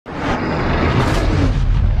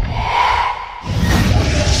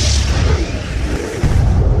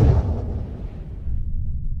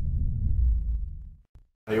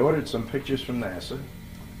some pictures from NASA,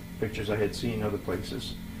 pictures I had seen other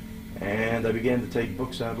places, and I began to take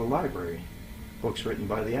books out of the library, books written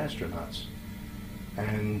by the astronauts.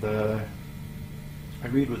 And I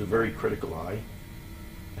read with a very critical eye,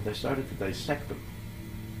 and I started to dissect them.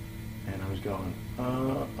 And I was going,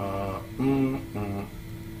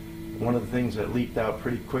 One of the things that leaped out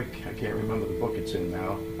pretty quick, I can't remember the book it's in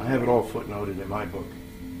now. I have it all footnoted in my book,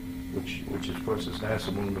 which of course is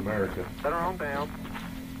NASA Moon America. Center on down.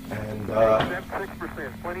 And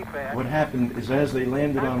 6%, plenty fast. what happened is as they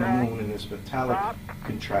landed on the moon in this metallic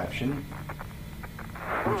contraption,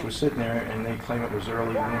 which was sitting there, and they claim it was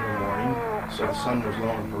early lunar morning, so the sun was low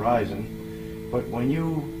on the horizon. But when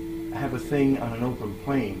you have a thing on an open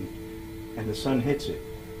plane and the sun hits it,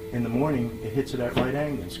 in the morning it hits it at right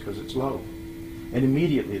angles because it's low. And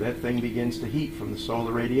immediately that thing begins to heat from the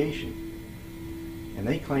solar radiation. And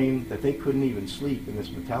they claim that they couldn't even sleep in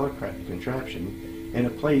this metallic contraption in a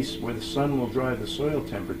place where the sun will drive the soil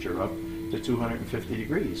temperature up to 250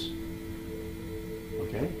 degrees.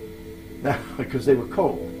 Okay? Now, because they were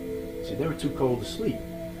cold. See, they were too cold to sleep.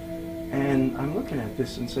 And I'm looking at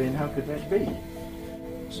this and saying, how could that be?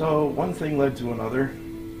 So one thing led to another.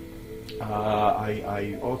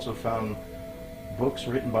 I also found books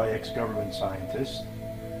written by ex-government scientists,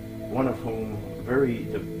 one of whom very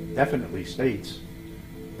definitely states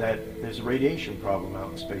that there's a radiation problem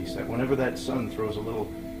out in space, that whenever that sun throws a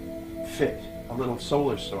little fit, a little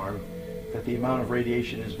solar storm, that the amount of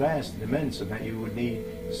radiation is vast and immense, and that you would need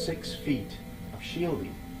 6 feet of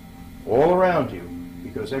shielding all around you,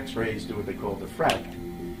 because X-rays do what they call diffract,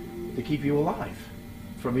 to keep you alive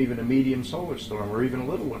from even a medium solar storm, or even a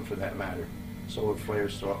little one for that matter, solar flare,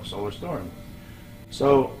 solar storm.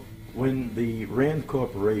 So when the Rand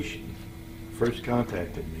Corporation first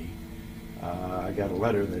contacted me, I got a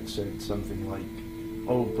letter that said something like,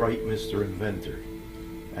 "Oh, bright Mr. Inventor."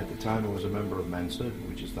 At the time I was a member of Mensa,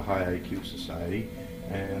 which is the High IQ Society,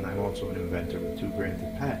 and I'm also an inventor with 2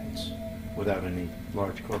 granted patents without any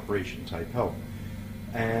large corporation type help.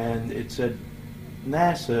 And it said,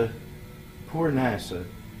 NASA, poor NASA,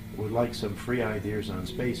 would like some free ideas on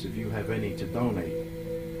space if you have any to donate.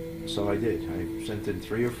 So I did. I sent in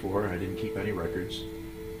 3 or 4. I didn't keep any records.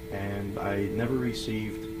 And I never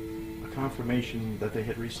received a confirmation that they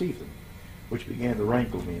had received them, which began to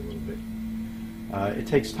rankle me a little bit. It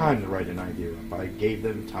takes time to write an idea up. I gave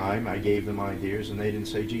them time, I gave them ideas, and they didn't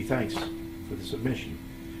say, gee, thanks for the submission.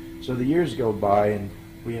 So the years go by, and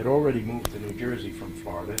we had already moved to New Jersey from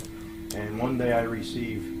Florida, and one day I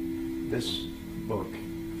received this book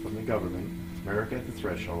from the government, America at the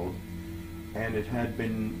Threshold, and it had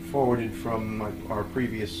been forwarded from our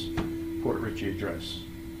previous Port Richey address.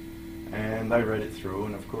 And I read it through,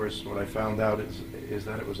 and of course what I found out is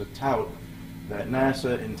that it was a tout that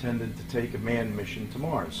NASA intended to take a manned mission to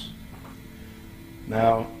Mars.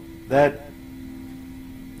 Now, that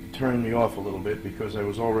turned me off a little bit because I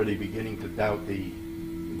was already beginning to doubt the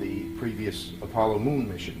previous Apollo moon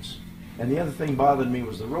missions. And the other thing bothered me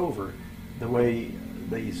was the rover, the way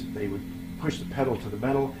they would push the pedal to the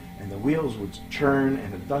metal and the wheels would churn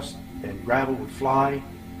and the dust and gravel would fly,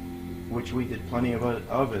 which we did plenty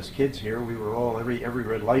of as kids here. We were all, every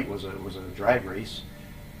red light was a drag race.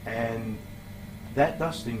 And that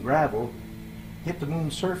dust and gravel hit the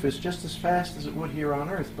moon's surface just as fast as it would here on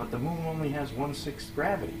Earth, but the moon only has 1/6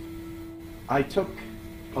 gravity. I took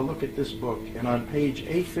a look at this book, and on page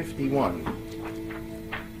A51,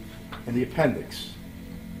 in the appendix,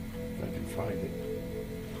 if I can find it,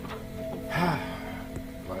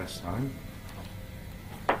 last time,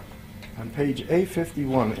 on page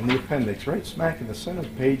A51 in the appendix, right smack in the center of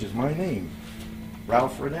the page is my name,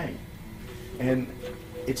 Ralph Renee. And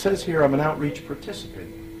it says here I'm an outreach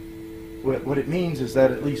participant. What it means is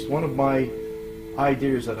that at least one of my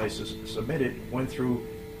ideas that I submitted went through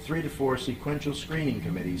 3 to 4 sequential screening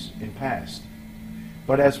committees in past.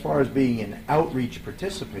 But as far as being an outreach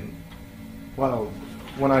participant, well,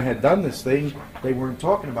 when I had done this thing, they weren't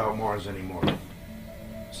talking about Mars anymore.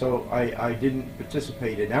 So I didn't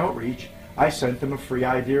participate in outreach. I sent them a free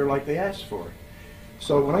idea like they asked for.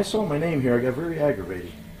 So when I saw my name here, I got very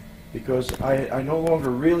aggravated, because I no longer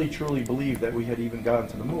really truly believed that we had even gotten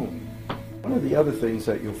to the moon. One of the other things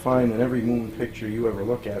that you'll find in every moon picture you ever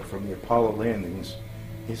look at from the Apollo landings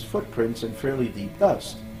is footprints in fairly deep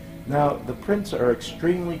dust. Now, the prints are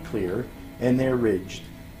extremely clear and they're ridged,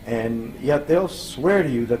 and yet they'll swear to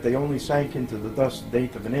you that they only sank into the dust an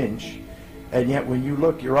eighth of an inch, and yet when you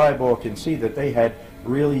look, your eyeball can see that they had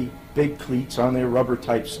really big cleats on their rubber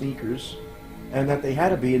type sneakers, and that they had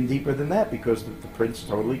to be in deeper than that because the print's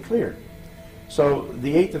totally clear. So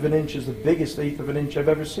the eighth of an inch is the biggest eighth of an inch I've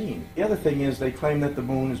ever seen. The other thing is they claim that the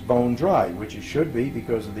moon is bone dry, which it should be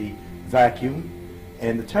because of the vacuum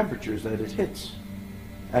and the temperatures that it hits.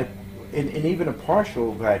 In even a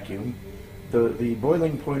partial vacuum, the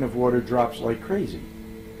boiling point of water drops like crazy.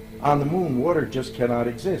 On the moon, water just cannot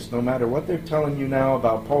exist. No matter what they're telling you now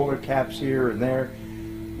about polar caps here and there,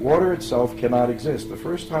 water itself cannot exist. The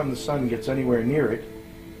first time the sun gets anywhere near it,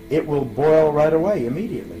 it will boil right away,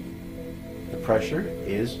 immediately. The pressure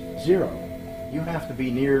is zero. You have to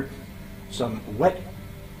be near some wet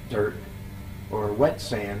dirt or wet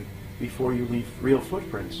sand before you leave real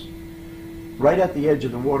footprints. Right at the edge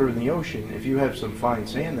of the water in the ocean, if you have some fine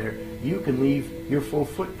sand there, you can leave your full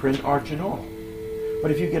footprint, arch and all.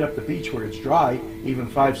 But if you get up the beach where it's dry, even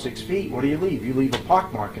 5-6 feet, what do you leave? You leave a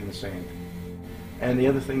pockmark in the sand. And the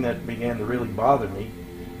other thing that began to really bother me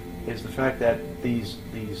is the fact that these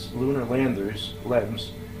lunar landers,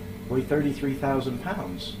 LEMs, weigh 33,000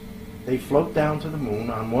 pounds. They float down to the moon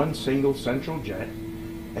on one single central jet,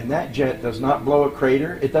 and that jet does not blow a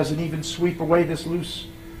crater. It doesn't even sweep away this loose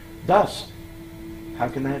dust. How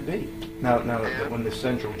can that be? Now, when the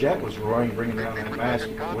central jet was roaring, bringing down that mass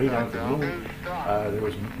way down to the moon, there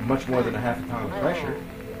was much more than a half a pound of pressure,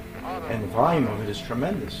 and the volume of it is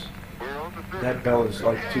tremendous. That bell is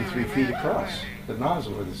like 2-3 feet across, the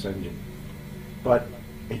nozzle of this engine. But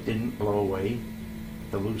it didn't blow away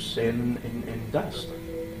the loose sand and dust.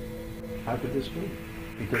 How could this be?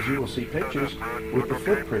 Because you will see pictures with the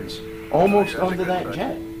footprints almost under that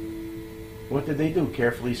jet. What did they do?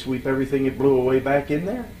 Carefully sweep everything it blew away back in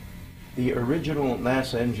there? The original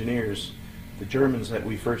NASA engineers, the Germans that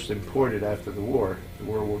we first imported after the war,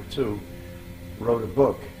 World War II, wrote a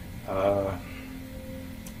book. I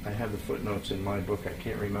have the footnotes in my book. I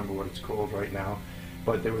can't remember what it's called right now.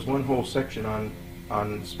 But there was one whole section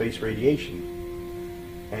on space radiation.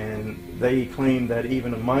 And they claimed that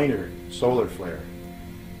even a minor solar flare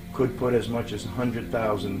could put as much as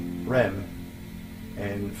 100,000 rem,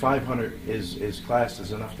 and 500 is classed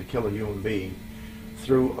as enough to kill a human being,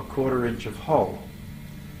 through a 1/4 inch of hull.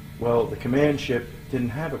 Well, the command ship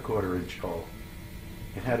didn't have a 1/4 inch hull.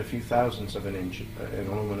 It had a few thousandths of an inch, an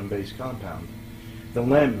aluminum-based compound. The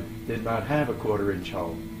LEM did not have a 1/4 inch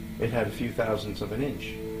hull. It had a few thousandths of an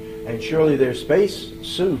inch. And surely their space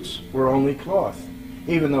suits were only cloth,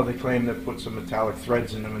 even though they claimed to put some metallic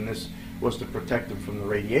threads in them and this was to protect them from the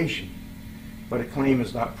radiation. But a claim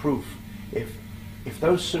is not proof. If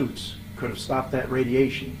those suits could have stopped that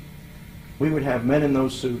radiation, we would have men in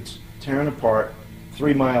those suits tearing apart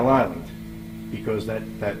 3 Mile Island, because that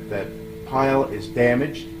pile is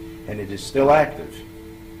damaged and it is still active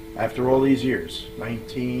after all these years.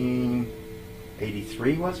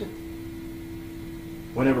 1983, was it?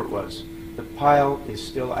 Whenever it was. The pile is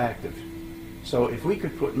still active. So if we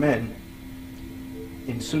could put men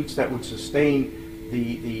in suits that would sustain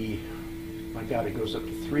my God, it goes up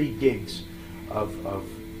to 3 gigs of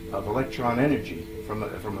electron energy from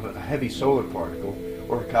a heavy solar particle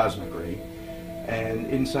or a cosmic ray, and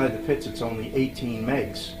inside the pits it's only 18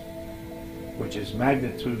 megs, which is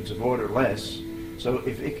magnitudes of order less. So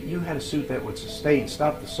if you had a suit that would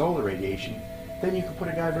stop the solar radiation, then you could put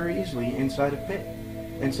a guy very easily inside a pit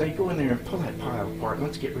and say, go in there and pull that pile apart and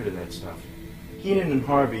let's get rid of that stuff. Keenan and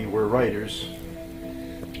Harvey were writers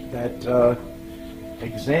that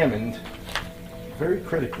examined very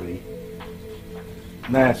critically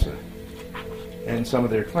NASA and some of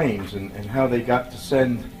their claims and how they got to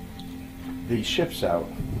send these ships out.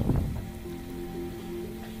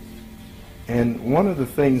 And one of the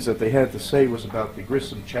things that they had to say was about the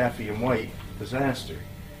Grissom, Chaffee, and White disaster,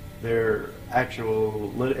 their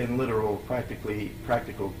actual and literal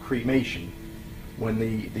practical cremation when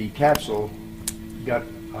the capsule got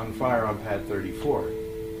on fire on pad 34.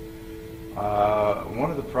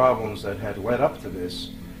 One of the problems that had led up to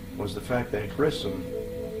this was the fact that Grissom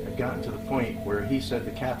had gotten to the point where he said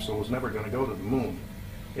the capsule was never going to go to the moon.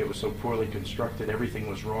 It was so poorly constructed, everything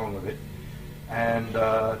was wrong with it. And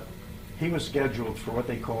he was scheduled for what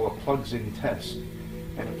they call a plugs-in test.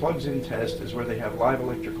 And a plugs-in test is where they have live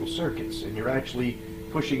electrical circuits, and you're actually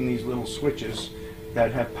pushing these little switches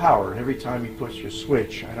that have power. And every time you push your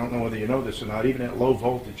switch, I don't know whether you know this or not, even at low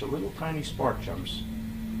voltage, a little tiny spark jumps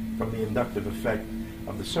from the inductive effect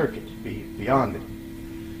of the circuit beyond it.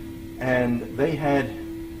 And they had,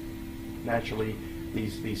 naturally,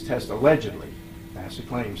 these tests allegedly, NASA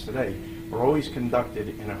claims today, were always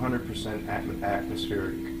conducted in 100%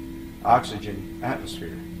 atmospheric oxygen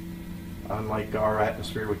atmosphere, unlike our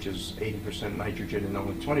atmosphere, which is 80% nitrogen and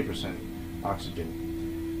only 20% oxygen.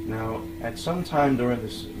 Now, at some time during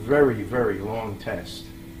this very, very long test,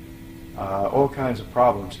 all kinds of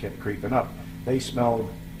problems kept creeping up. they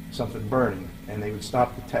smelled something burning, and they would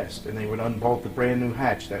stop the test, and they would unbolt the brand new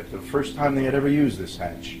hatch. That the first time they had ever used this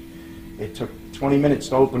hatch. It took 20 minutes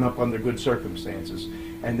to open up under good circumstances,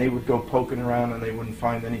 and they would go poking around and they wouldn't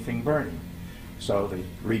find anything burning. So they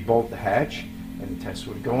rebolt the hatch, and the test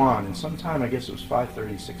would go on. And sometime, I guess it was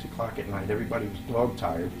 5:30, 6 o'clock at night, everybody was dog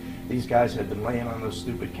tired. These guys had been laying on those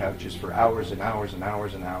stupid couches for hours and hours and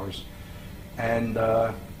hours and hours, and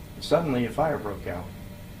suddenly a fire broke out.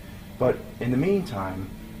 But in the meantime,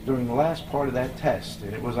 during the last part of that test,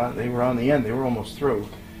 and they were on the end, they were almost through,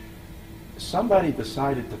 somebody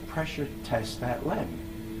decided to pressure test that lem.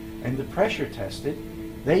 And to pressure test it,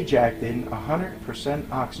 they jacked in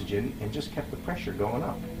 100% oxygen and just kept the pressure going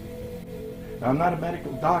up. Now, I'm not a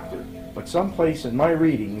medical doctor, but someplace in my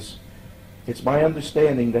readings, it's my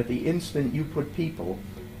understanding that the instant you put people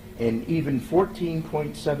in even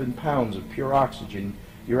 14.7 pounds of pure oxygen,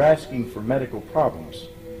 you're asking for medical problems.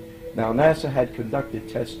 Now, NASA had conducted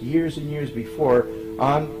tests years and years before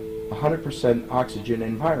on 100% oxygen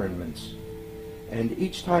environments. And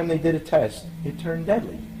each time they did a test, it turned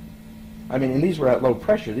deadly. I mean, and these were at low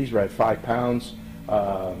pressure. These were at 5 pounds,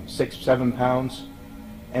 6, 7 pounds.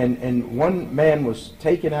 And one man was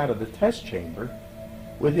taken out of the test chamber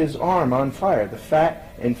with his arm on fire. The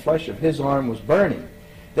fat and flesh of his arm was burning.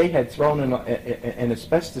 They had thrown an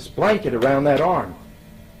asbestos blanket around that arm,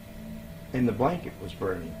 and the blanket was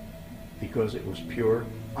burning because it was pure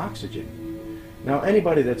oxygen. Now,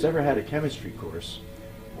 anybody that's ever had a chemistry course,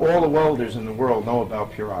 all the welders in the world know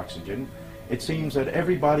about pure oxygen. It seems that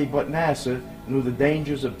everybody but NASA knew the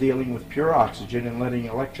dangers of dealing with pure oxygen and letting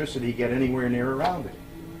electricity get anywhere near around it,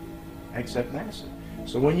 except NASA.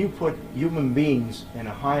 So when you put human beings in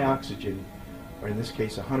a high oxygen, or in this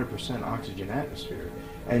case 100% oxygen atmosphere,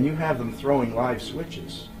 and you have them throwing live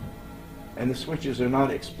switches, and the switches are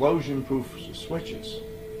not explosion-proof switches,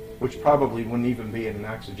 which probably wouldn't even be in an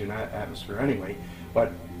oxygen atmosphere anyway,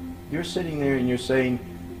 but you're sitting there and you're saying,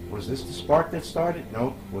 was this the spark that started?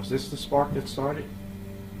 No. Was this the spark that started?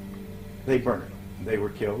 They burned. They were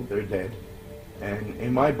killed. They're dead. And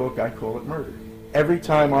in my book, I call it murder. Every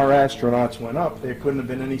time our astronauts went up, there couldn't have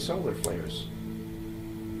been any solar flares.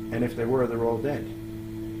 And if there were, they're all dead.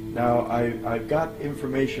 Now, I've got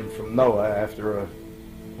information from NOAA after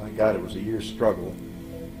my God, it was a year's struggle,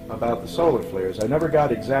 about the solar flares. I never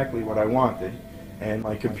got exactly what I wanted. And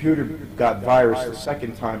my computer got virus the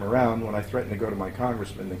second time around when I threatened to go to my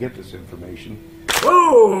congressman to get this information.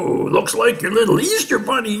 Whoa, looks like your little Easter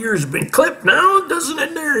bunny ears have been clipped now, doesn't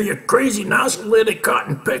it there, you crazy nosolytic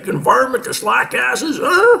cotton-picking varmint to slack asses?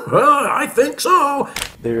 I think so.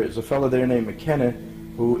 There is a fellow there named McKenna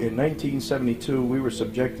who in 1972 we were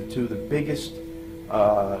subjected to the biggest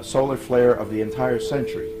solar flare of the entire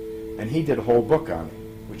century. And he did a whole book on it,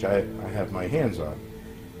 which I have my hands on.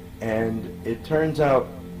 And it turns out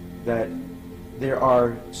that there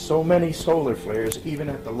are so many solar flares, even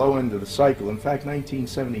at the low end of the cycle. In fact,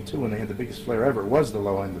 1972, when they had the biggest flare ever, was the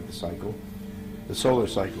low end of the cycle, the solar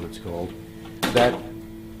cycle it's called, that,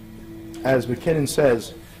 as McKinnon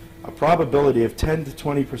says, a probability of 10 to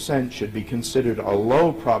 20% should be considered a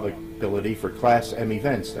low probability for Class M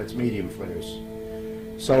events. That's medium flares.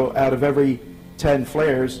 So out of every 10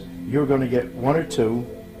 flares, you're going to get 1 or 2,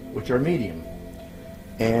 which are medium.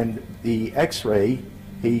 And the X-ray,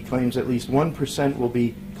 he claims at least 1% will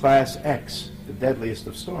be Class X, the deadliest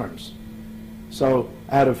of storms. So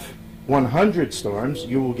out of 100 storms,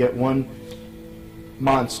 you will get 1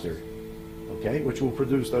 monster, okay, which will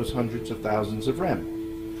produce those hundreds of thousands of REM.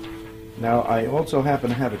 Now, I also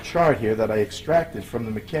happen to have a chart here that I extracted from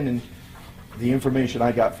the McKinnon, the information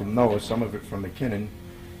I got from NOAA, some of it from McKinnon,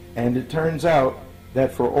 and it turns out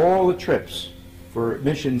that for all the trips, for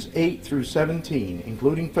missions 8 through 17,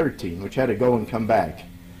 including 13, which had to go and come back,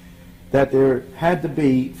 that there had to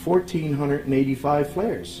be 1,485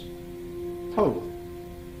 flares total.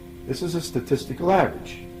 This is a statistical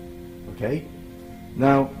average, okay?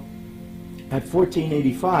 Now, at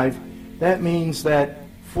 1,485, that means that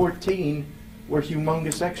 14 were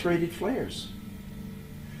humongous X-rated flares.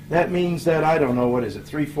 That means that, I don't know, what is it,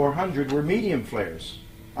 300-400 were medium flares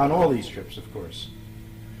on all these trips, of course.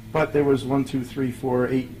 But there was 1, 2, 3, 4,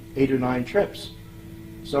 8 or 9 trips.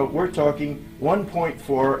 So we're talking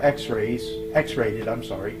 1.4 X-rays, X-rated, I'm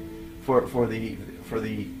sorry, for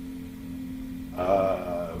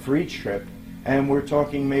each trip, and we're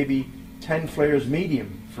talking maybe 10 flares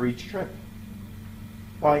medium for each trip.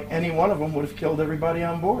 Why, any one of them would have killed everybody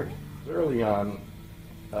on board. Early on,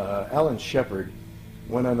 Alan Shepard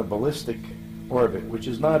went on a ballistic orbit, which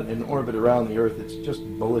is not an orbit around the Earth, it's just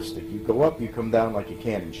ballistic. You go up, you come down like a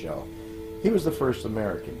cannon shell. He was the first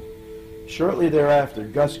American. Shortly thereafter,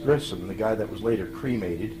 Gus Grissom, the guy that was later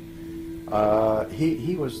cremated,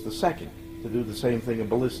 he was the second to do the same thing in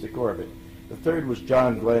ballistic orbit. The third was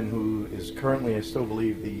John Glenn, who is currently, I still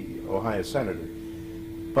believe, the Ohio senator.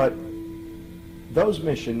 But those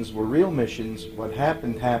missions were real missions. What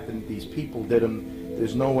happened, happened. These people did them.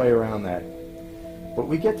 There's no way around that. But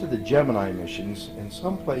we get to the Gemini missions, and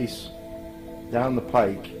someplace down the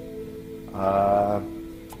pike,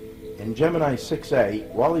 in Gemini 6A,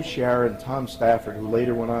 Wally Schirra and Tom Stafford, who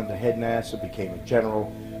later went on to head NASA, became a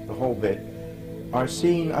general, the whole bit, are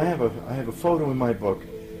seen. I have a photo in my book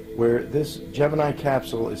where this Gemini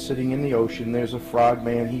capsule is sitting in the ocean. There's a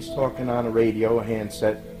frogman. He's talking on a radio, a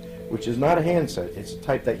handset, which is not a handset. It's a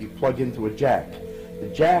type that you plug into a jack. The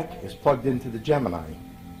jack is plugged into the Gemini.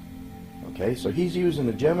 Okay, so he's using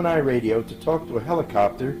the Gemini radio to talk to a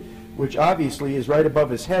helicopter, which obviously is right above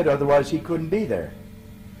his head, otherwise he couldn't be there.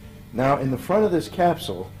 Now, in the front of this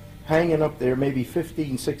capsule, hanging up there maybe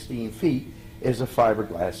 15, 16 feet, is a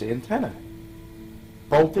fiberglass antenna,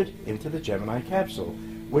 bolted into the Gemini capsule,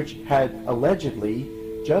 which had allegedly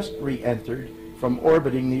just re-entered from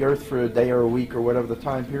orbiting the Earth for a day or a week or whatever the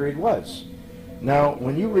time period was. Now,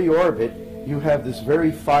 when you reorbit, you have this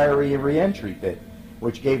very fiery re-entry bit,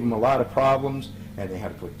 which gave them a lot of problems, and they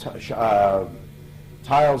had to put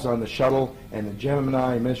tiles on the shuttle, and the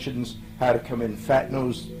Gemini missions had to come in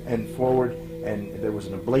fat-nosed and forward, and there was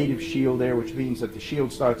an ablative shield there, which means that the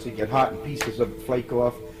shield starts to get hot and pieces of it flake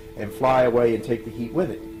off and fly away and take the heat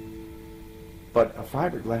with it. But a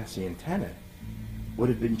fiberglass antenna would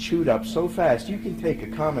have been chewed up so fast. You can take a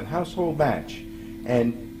common household match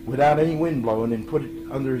and without any wind blowing and put it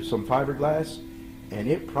under some fiberglass, and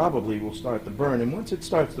it probably will start to burn. And once it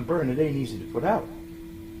starts to burn, it ain't easy to put out.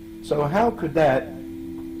 So how could that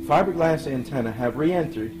fiberglass antenna have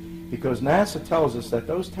re-entered? Because NASA tells us that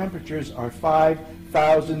those temperatures are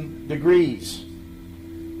 5,000 degrees.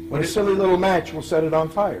 When a silly little match will set it on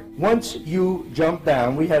fire. Once you jump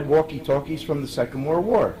down, we had walkie-talkies from the Second World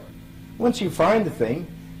War. Once you find the thing,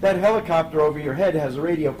 that helicopter over your head has a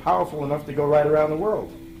radio powerful enough to go right around the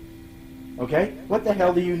world. Okay? What the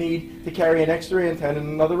hell do you need to carry an extra antenna and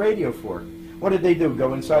another radio for? What did they do?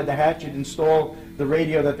 Go inside the hatch and install the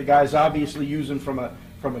radio that the guy's obviously using from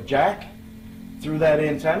a jack through that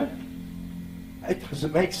antenna? It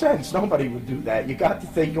doesn't make sense. Nobody would do that. You got the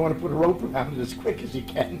thing, you want to put a rope around it as quick as you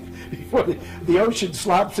can before the ocean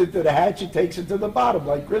slops into the hatch and takes it to the bottom,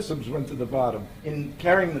 like Grissom's went to the bottom. In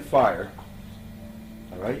Carrying the Fire,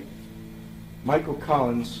 all right, Michael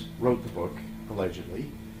Collins wrote the book, allegedly,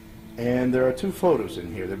 and there are two photos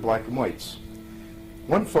in here. They're black and whites.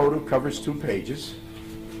 One photo covers 2 pages.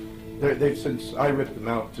 They've since I ripped them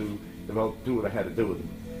out to do what I had to do with them.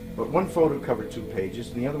 But one photo covered 2 pages,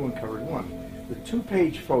 and the other one covered 1. The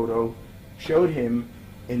 2-page photo showed him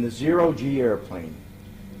in the zero-G airplane.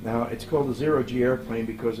 Now, it's called the zero-G airplane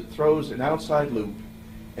because it throws an outside loop,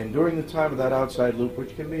 and during the time of that outside loop,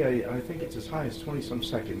 which can be, I think it's as high as 20-some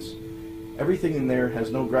seconds, everything in there has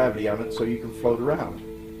no gravity on it, so you can float around.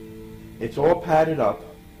 It's all padded up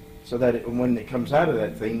so that when it comes out of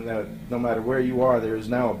that thing, no matter where you are, there is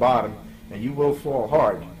now a bottom, and you will fall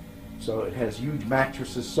hard. So it has huge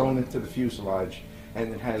mattresses sewn into the fuselage,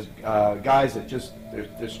 and it has guys that just,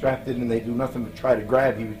 they're strapped in and they do nothing but try to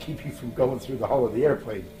grab you to keep you from going through the hull of the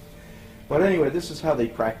airplane. But anyway, this is how they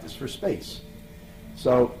practice for space.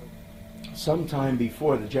 So sometime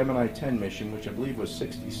before the Gemini 10 mission, which I believe was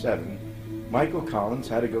 67, Michael Collins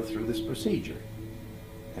had to go through this procedure.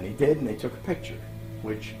 And he did, and they took a picture,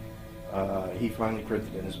 which he finally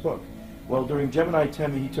printed in his book. Well, during Gemini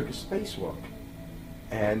 10, he took a spacewalk,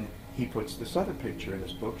 and he puts this other picture in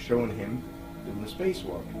his book showing him doing the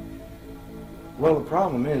spacewalk. Well, the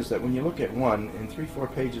problem is that when you look at one, and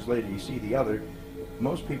 3-4 pages later you see the other,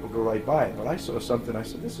 most people go right by it. But I saw something, I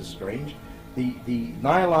said, this is strange. The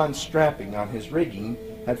nylon strapping on his rigging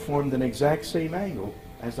had formed an exact same angle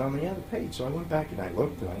as on the other page. So I went back and I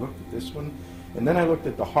looked at this one, and then I looked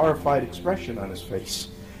at the horrified expression on his face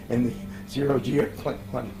in the zero-G airplane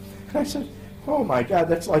one. And I said, oh my God,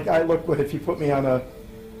 that's like I look if you put me on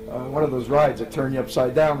one of those rides that turn you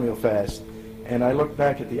upside down real fast. And I look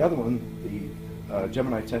back at the other one, the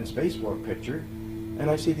Gemini 10 spacewalk picture, and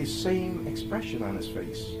I see the same expression on his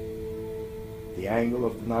face. The angle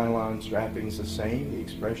of the nylon strapping's the same, the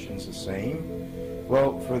expression's the same.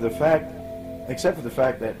 Well, except for the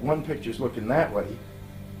fact that one picture's looking that way,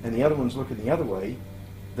 and the other one's looking the other way,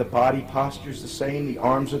 the body posture's the same, the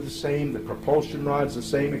arms are the same, the propulsion rod's the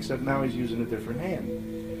same, except now he's using a different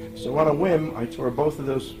hand. So on a whim, I tore both of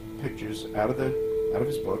those pictures out of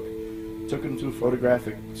his book, took him to a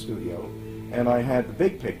photographic studio, and I had the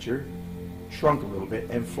big picture shrunk a little bit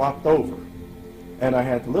and flopped over. And I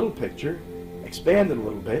had the little picture, expanded a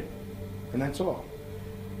little bit, and that's all.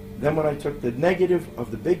 Then when I took the negative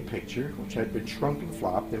of the big picture, which had been shrunk and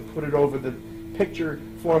flopped, and put it over the picture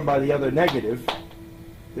formed by the other negative,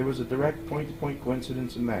 there was a direct point-to-point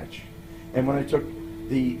coincidence and match. And when I took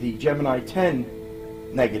the Gemini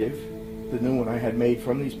 10 negative, the new one I had made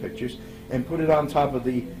from these pictures, and put it on top of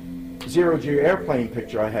the zero-G airplane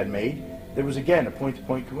picture I had made, there was again a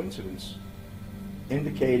point-to-point coincidence,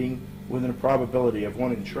 indicating within a probability of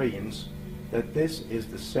 1 in trillions that this is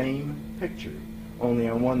the same picture. Only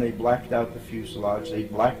on one they blacked out the fuselage, they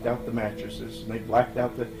blacked out the mattresses, and they blacked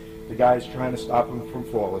out the guys trying to stop them from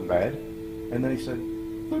falling bad. And then he said,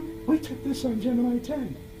 look, we took this on Gemini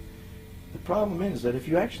 10. The problem is that if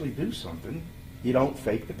you actually do something, you don't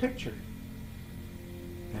fake the picture.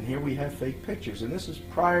 And here we have fake pictures, and this is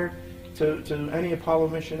prior to any Apollo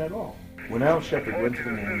mission at all. When Al Shepard went to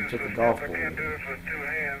the moon, he took a golf ball with him.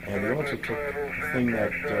 And he also took a thing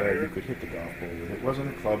that you could hit the golf ball with. It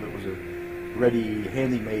wasn't a club, it was a ready,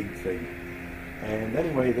 handy-made thing. And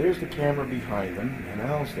anyway, there's the camera behind him, and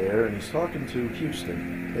Al's there, and he's talking to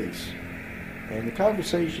Houston base. And the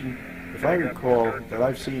conversation, if I recall, that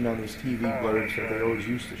I've seen on these TV blurbs that they always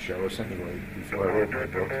used to show us anyway, before I wrote my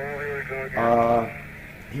book,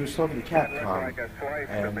 he was talking to Capcom,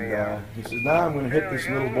 and he says, now I'm going to hit this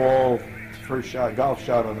little ball, first shot, golf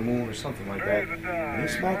shot on the moon or something like that. And he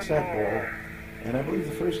smacks that ball, and I believe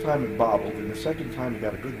the first time it bobbled, and the second time he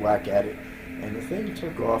got a good whack at it, and the thing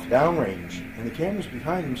took off downrange, and the camera's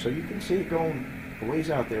behind him, so you can see it going a ways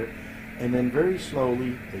out there, and then very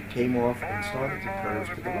slowly it came off and started to curve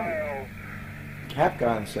to the right.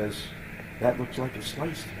 Capcom says, that looks like a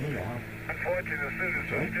slice to me, Al.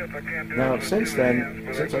 Okay? Now, since then,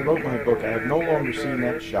 since I wrote my book, I have no longer seen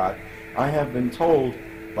that shot. I have been told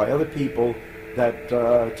by other people that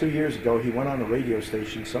 2 years ago he went on a radio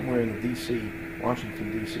station somewhere in the D.C.,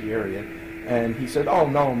 Washington, D.C. area, and he said, oh,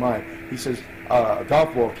 no, my. He says, a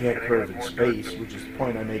golf ball can't curve in space, which is the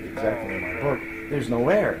point I make exactly in my book. There's no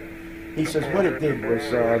air. He says what it did was,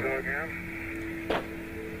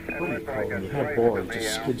 what do you call it when you hit a ball, it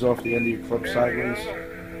just skids off the end of your club sideways?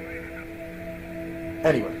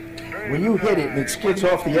 Anyway, when you hit it and it skids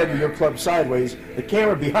off the end of your club sideways, the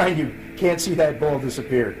camera behind you can't see that ball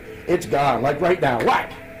disappear. It's gone, like right now,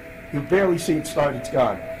 whack! You barely see it start, it's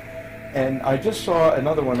gone. And I just saw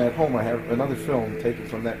another one at home. I have another film taken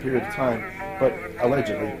from that period of time, but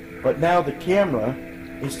allegedly. But now the camera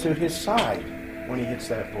is to his side when he hits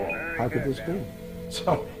that ball. How could this be?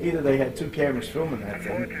 So either they had two cameras filming that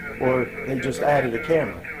thing, or they just added a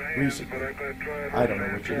camera recently. I don't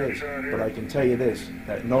know which it is, but I can tell you this,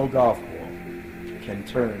 that no golf ball can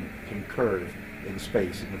curve in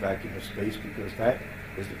space, in the vacuum of space, because that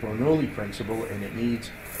is the Bernoulli principle, and it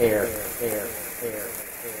needs air.